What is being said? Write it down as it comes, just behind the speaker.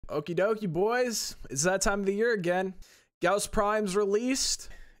Okie dokie, boys. It's that time of the year again. Gauss Prime's released.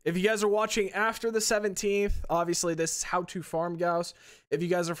 If you guys are watching after the 17th, obviously this is how to farm Gauss. If you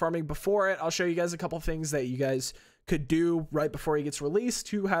guys are farming before it, I'll show you guys a couple things that you guys could do right before he gets released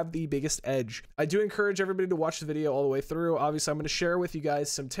to have the biggest edge. I do encourage everybody to watch the video all the way through. Obviously, I'm going to share with you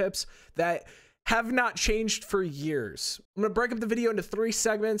guys some tips that have not changed for years. I'm going to break up the video into 3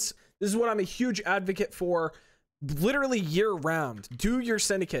 segments. This is what I'm a huge advocate for. Literally year round, do your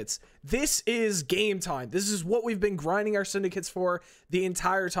syndicates. This is game time. This is what we've been grinding our syndicates for the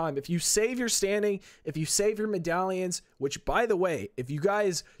entire time. If you save your standing, if you save your medallions, which by the way, if you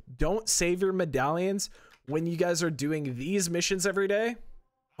guys don't save your medallions when you guys are doing these missions every day,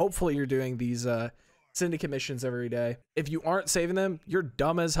 hopefully you're doing these syndicate missions every day. If you aren't saving them, you're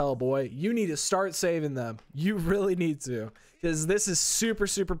dumb as hell, boy. You need to start saving them. You really need to, because this is super,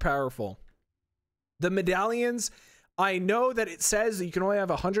 super powerful. The medallions, I know that it says that you can only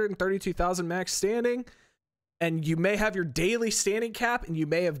have 132,000 max standing, and you may have your daily standing cap, and you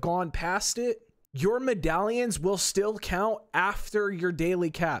may have gone past it. Your medallions will still count after your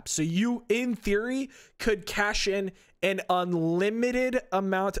daily cap. So you, in theory, could cash in an unlimited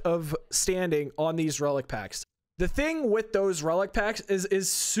amount of standing on these relic packs. The thing with those relic packs is as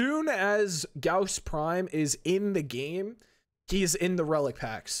soon as Gauss Prime is in the game, he's in the relic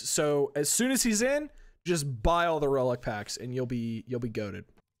packs. So as soon as he's in, just buy all the relic packs and you'll be goated.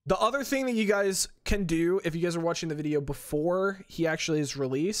 The other thing that you guys can do if you guys are watching the video before he actually is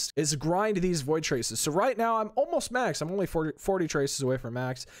released is grind these void traces. So right now I'm almost max. I'm only 40 traces away from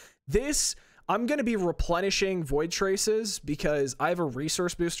max. This, I'm going to be replenishing void traces because I have a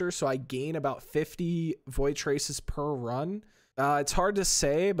resource booster. So I gain about 50 void traces per run. It's hard to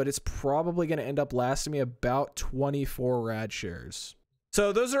say, but it's probably going to end up lasting me about 24 rad shares.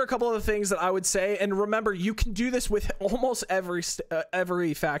 So those are a couple of the things that I would say. And remember, you can do this with almost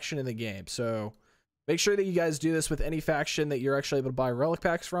every faction in the game. So make sure that you guys do this with any faction that you're actually able to buy relic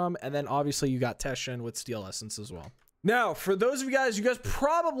packs from. And then obviously you got Teshin with Steel Essence as well. Now, for those of you guys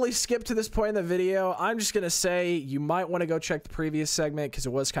probably skipped to this point in the video, I'm just going to say you might want to go check the previous segment because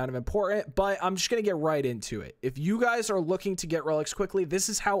it was kind of important, but I'm just going to get right into it. If you guys are looking to get relics quickly, this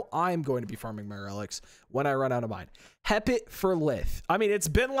is how I'm going to be farming my relics when I run out of mine. Hepit for Lith. I mean, it's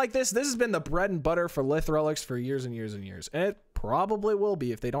been like this. This has been the bread and butter for Lith relics for years and years and years, and it probably will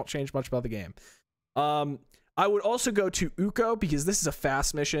be if they don't change much about the game. I would also go to Uko because this is a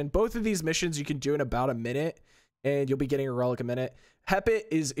fast mission. Both of these missions you can do in about a minute, and you'll be getting a relic a minute. Hepit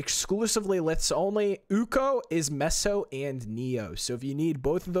is exclusively Liths only. Uko is Meso and Neo. So if you need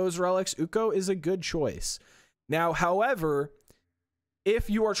both of those relics, Uko is a good choice. Now, however, if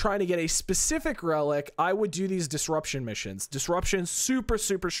you are trying to get a specific relic, I would do these disruption missions. Disruption, super,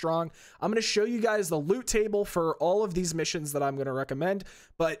 super strong. I'm going to show you guys the loot table for all of these missions that I'm going to recommend,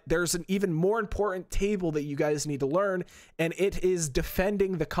 but there's an even more important table that you guys need to learn, and it is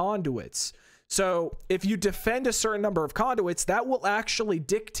defending the conduits. So if you defend a certain number of conduits, that will actually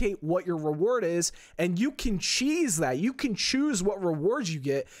dictate what your reward is, and you can cheese that. You can choose what rewards you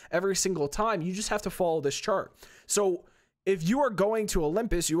get every single time. You just have to follow this chart. So if you are going to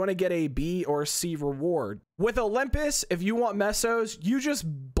Olympus, you want to get a B or C reward. With Olympus, if you want mesos, you just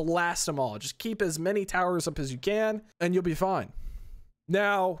blast them all. Just keep as many towers up as you can, and you'll be fine.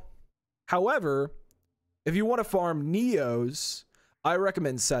 Now, however, if you want to farm Neos, I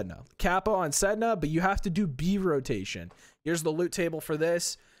recommend Sedna. Capo on Sedna, but you have to do B rotation. Here's the loot table for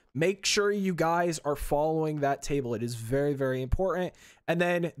this. Make sure you guys are following that table. It is very, very important. And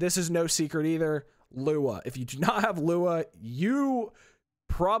then this is no secret either. Lua. If you do not have Lua, you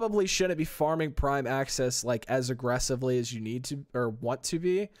probably shouldn't be farming Prime Access like as aggressively as you need to or want to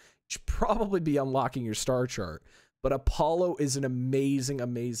be. You should probably be unlocking your star chart. But Apollo is an amazing,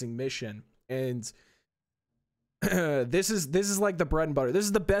 amazing mission. And this is like the bread and butter. This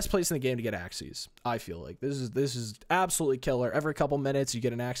is the best place in the game to get Axes. I feel like this is absolutely killer. Every couple minutes you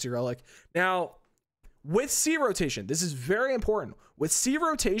get an Axie relic. Now, with C rotation, this is very important. With C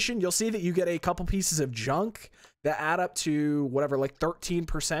rotation, you'll see that you get a couple pieces of junk that add up to whatever, like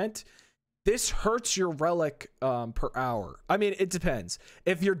 13%. This hurts your relic per hour. I mean, it depends.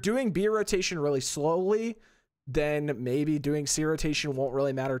 If you're doing B rotation really slowly, then maybe doing C rotation won't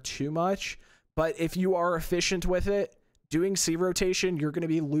really matter too much. But if you are efficient with it, doing C rotation, you're going to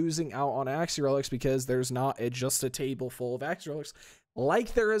be losing out on Axie relics because there's not just a table full of Axie relics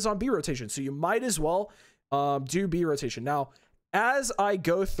like there is on B rotation. So you might as well do B rotation. Now, as I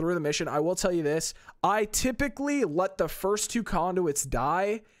go through the mission, I will tell you this. I typically let the first 2 conduits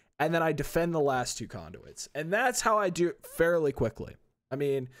die, and then I defend the last 2 conduits. And that's how I do it fairly quickly. I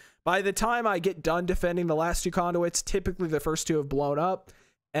mean, by the time I get done defending the last 2 conduits, typically the first 2 have blown up.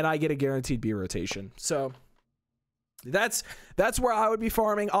 and I get a guaranteed B rotation. So that's where I would be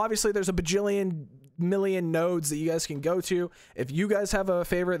farming. Obviously, there's a bajillion million nodes that you guys can go to. If you guys have a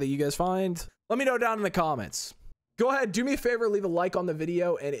favorite that you guys find, let me know down in the comments. Go ahead, do me a favor, leave a like on the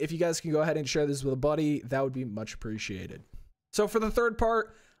video, and if you guys can go ahead and share this with a buddy, that would be much appreciated. So for the third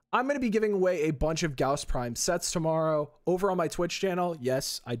part, I'm going to be giving away a bunch of Gauss Prime sets tomorrow over on my Twitch channel.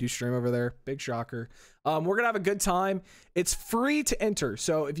 Yes, I do stream over there. Big shocker. We're going to have a good time. It's free to enter.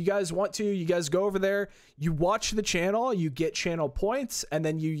 So if you guys want to, you guys go over there, you watch the channel, you get channel points, and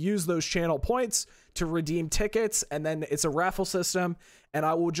then you use those channel points to redeem tickets. And then it's a raffle system, and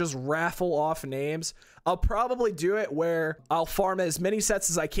I will just raffle off names. I'll probably do it where I'll farm as many sets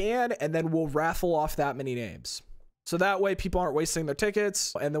as I can, and then we'll raffle off that many names. So that way people aren't wasting their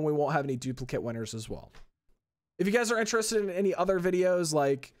tickets, and then we won't have any duplicate winners as well. If you guys are interested in any other videos,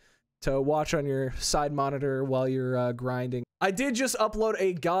 like to watch on your side monitor while you're grinding, I did just upload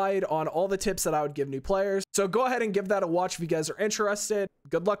a guide on all the tips that I would give new players. So go ahead and give that a watch if you guys are interested.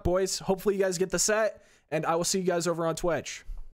 Good luck, boys. Hopefully you guys get the set, and I will see you guys over on Twitch.